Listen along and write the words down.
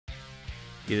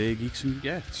G'day geeks and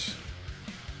geekettes.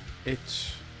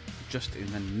 It's just in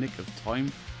the nick of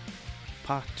time.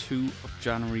 Part 2 of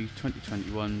January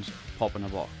 2021's Pop in a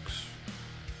Box.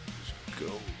 Let's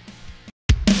go.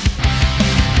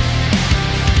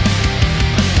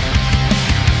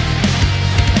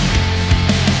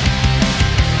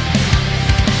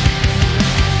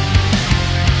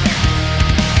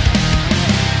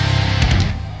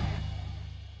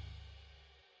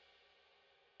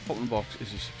 Pop in a Box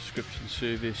is a subscription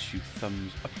service. You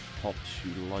thumbs up pops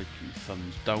you like, you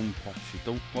thumbs down pops you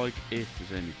don't like. If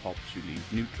there's any pops you leave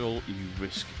neutral, you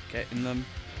risk getting them.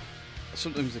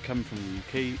 Sometimes they come from the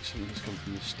UK, sometimes come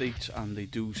from the States, and they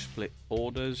do split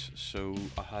orders. So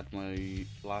I had my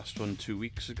last one 2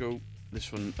 weeks ago.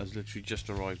 This one has literally just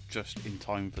arrived just in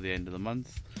time for the end of the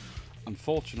month.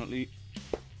 Unfortunately,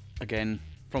 again,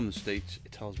 from the States,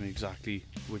 it tells me exactly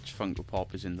which Funko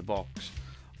Pop is in the box.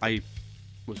 I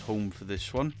was home for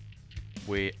this one,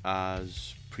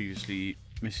 whereas previously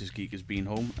Mrs. Geek has been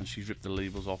home and she's ripped the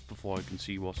labels off before I can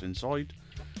see what's inside,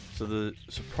 so the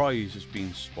surprise has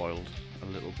been spoiled a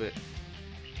little bit,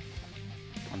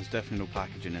 and there's definitely no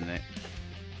packaging in there.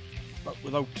 But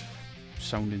without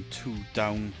sounding too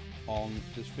down on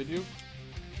this video,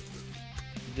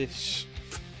 this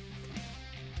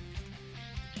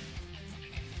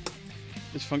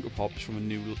Funko Pop is from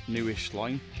a newish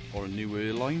line, or a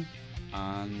newer line,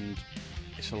 and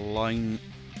it's a line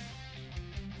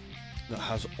that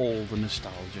has all the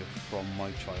nostalgia from my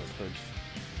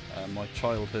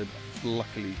childhood.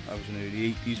 Luckily, I was an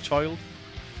early 80s child,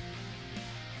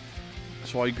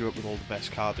 so I grew up with all the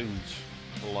best cartoons,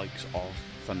 the likes of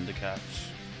Thundercats,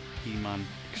 He-Man,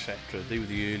 etc. They were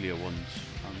the earlier ones,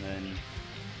 and then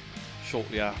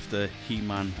shortly after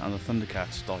He-Man and the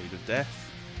Thundercats died of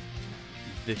death,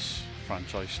 this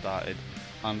franchise started,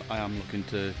 and I am looking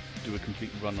to do a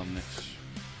complete run on this.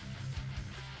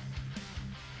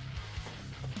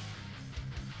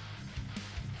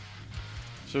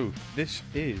 So this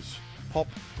is Pop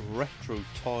Retro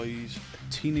Toys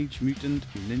Teenage Mutant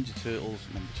Ninja Turtles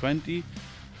number 20,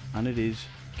 and it is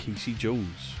Casey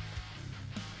Jones.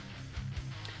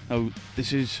 Now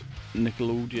this is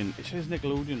Nickelodeon. It says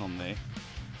Nickelodeon on there,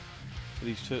 but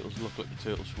these turtles look like the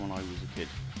turtles from when I was a kid.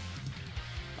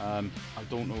 I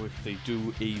don't know if they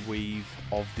do a wave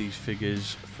of these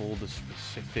figures for the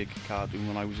specific cartoon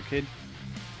when I was a kid,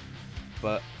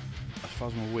 but as far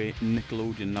as I'm aware,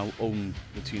 Nickelodeon now own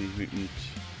the Teenage Mutant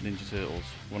Ninja Turtles.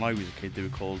 When I was a kid, they were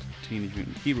called Teenage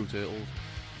Mutant Hero Turtles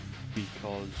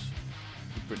because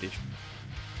the British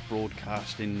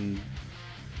broadcasting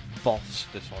boss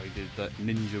decided that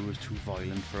ninja was too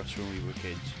violent for us when we were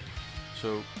kids.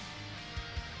 So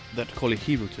they had to call it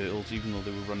Hero Turtles, even though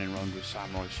they were running around with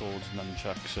samurai swords,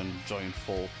 nunchucks and giant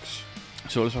forks.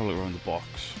 So let's have a look around the box.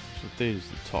 So there's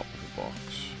the top of the box.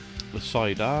 The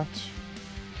side art.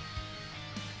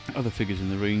 Other figures in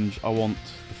the range. I want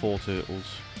the 4 turtles.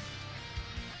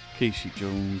 Casey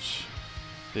Jones.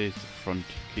 There's the front.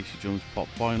 Casey Jones Pop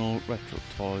Vinyl. Retro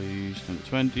Toys number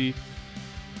 20.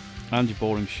 And your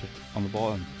boring shit on the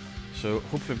bottom. So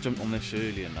hopefully I've jumped on this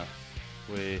early enough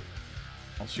where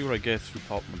I'll see what I get through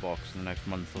Pop in the Box in the next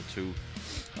month or two,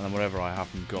 and then whatever I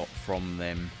haven't got from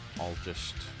them, I'll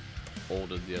just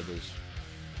order the others.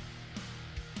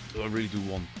 I really do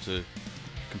want to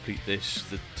complete this.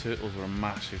 The Turtles are a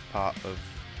massive part of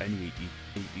any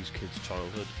 80s kid's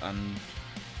childhood, and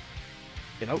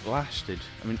it outlasted.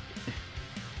 I mean,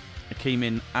 it came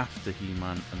in after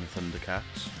He-Man and the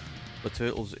Thundercats, but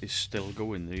Turtles is still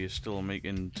going. They're still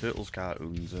making Turtles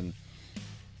cartoons and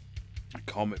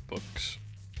comic books.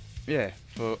 Yeah,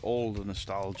 for all the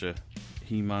nostalgia,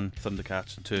 He-Man,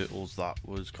 Thundercats and Turtles, that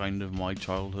was kind of my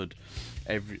childhood.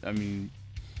 I mean,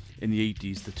 in the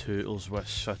 80s, the Turtles were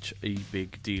such a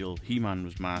big deal. He-Man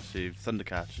was massive,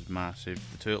 Thundercats was massive,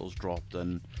 the Turtles dropped,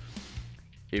 and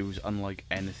it was unlike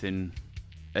anything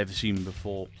ever seen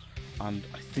before. And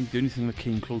I think the only thing that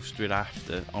came close to it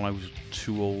after, and I was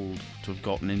too old to have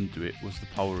gotten into it, was the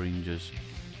Power Rangers.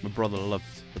 My brother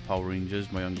loved the Power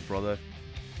Rangers, my younger brother.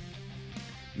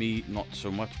 Me, not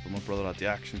so much, but my brother had the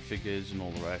action figures and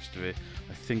all the rest of it.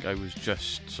 I think I was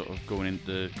just sort of going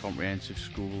into comprehensive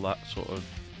school, that sort of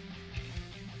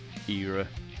era,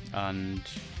 and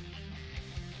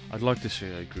I'd like to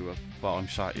say I grew up, but I'm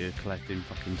sat here collecting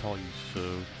fucking toys,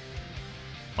 so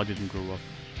I didn't grow up.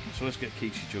 So let's get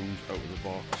Casey Jones out of the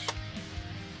box.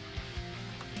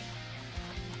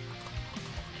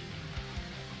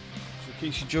 So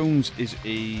Casey Jones is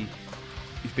he's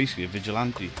basically a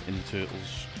vigilante in the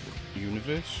Turtles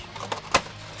universe.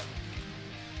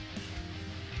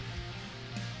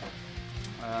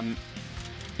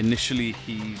 Initially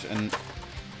he's an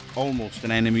almost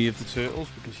an enemy of the turtles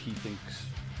because he thinks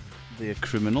they're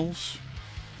criminals.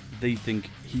 They think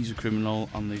he's a criminal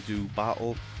and they do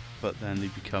battle, but then they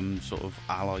become sort of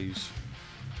allies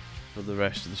for the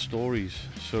rest of the stories.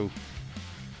 So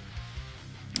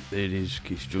there it is,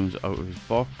 Casey Jones out of his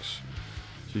box.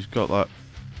 So he's got that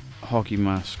hockey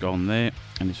mask on there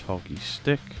and his hockey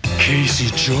stick.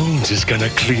 Casey Jones is gonna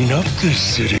clean up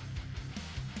this city.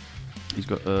 He's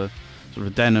got a sort of a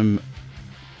denim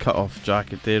cut-off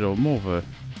jacket there, or more of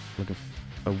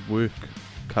a work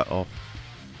cut-off.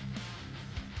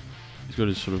 He's got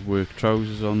his sort of work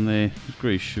trousers on there, his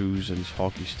grey shoes and his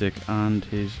hockey stick and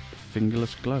his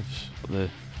fingerless gloves. The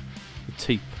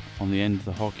tape on the end of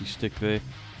the hockey stick there.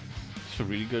 It's a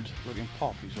really good looking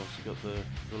pop. He's also got the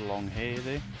long hair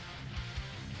there.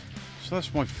 So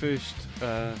that's my first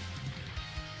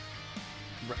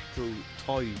retro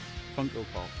toy Funko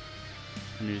Pop.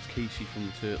 And it is Casey from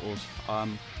the Turtles.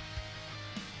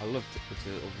 I loved the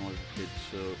Turtles when I was a kid,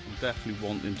 so I'm definitely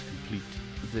wanting to complete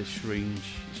this range.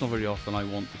 It's not very often I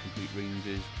want to complete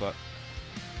ranges, but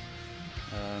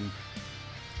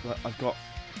I've got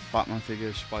Batman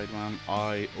figures, Spider-Man.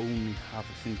 I only have,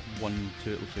 I think, one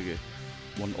turtle figure,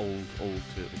 one old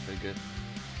turtle figure,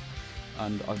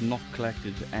 and I've not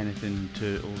collected anything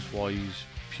Turtles-wise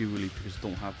purely because I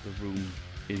don't have the room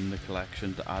in the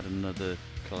collection to add another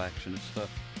collection of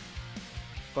stuff.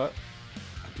 But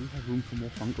I do have room for more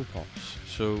Funko Pops,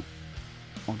 so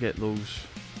I'll get those,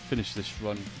 finish this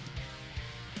run,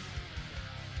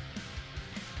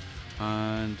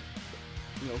 and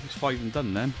you know, if it's 5 and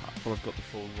done then, well, I've got the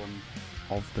full run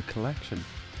of the collection.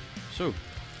 So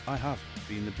I have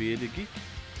been the Bearded Geek.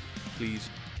 Please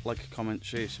like, comment,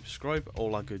 share, subscribe,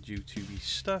 all that good YouTube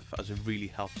stuff, as it really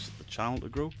helps the channel to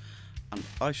grow. And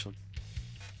I shall...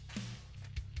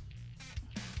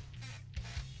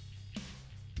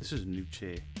 This is a new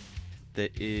chair. There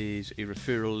is a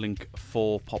referral link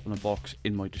for Pop in a Box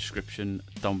in my description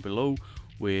down below,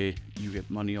 where you get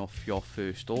money off your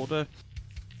first order.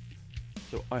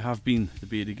 So I have been the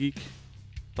Bearded Geek.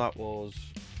 That was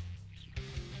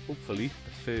hopefully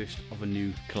the first of a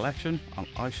new collection, and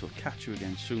I shall catch you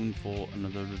again soon for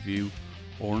another review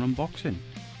or an unboxing.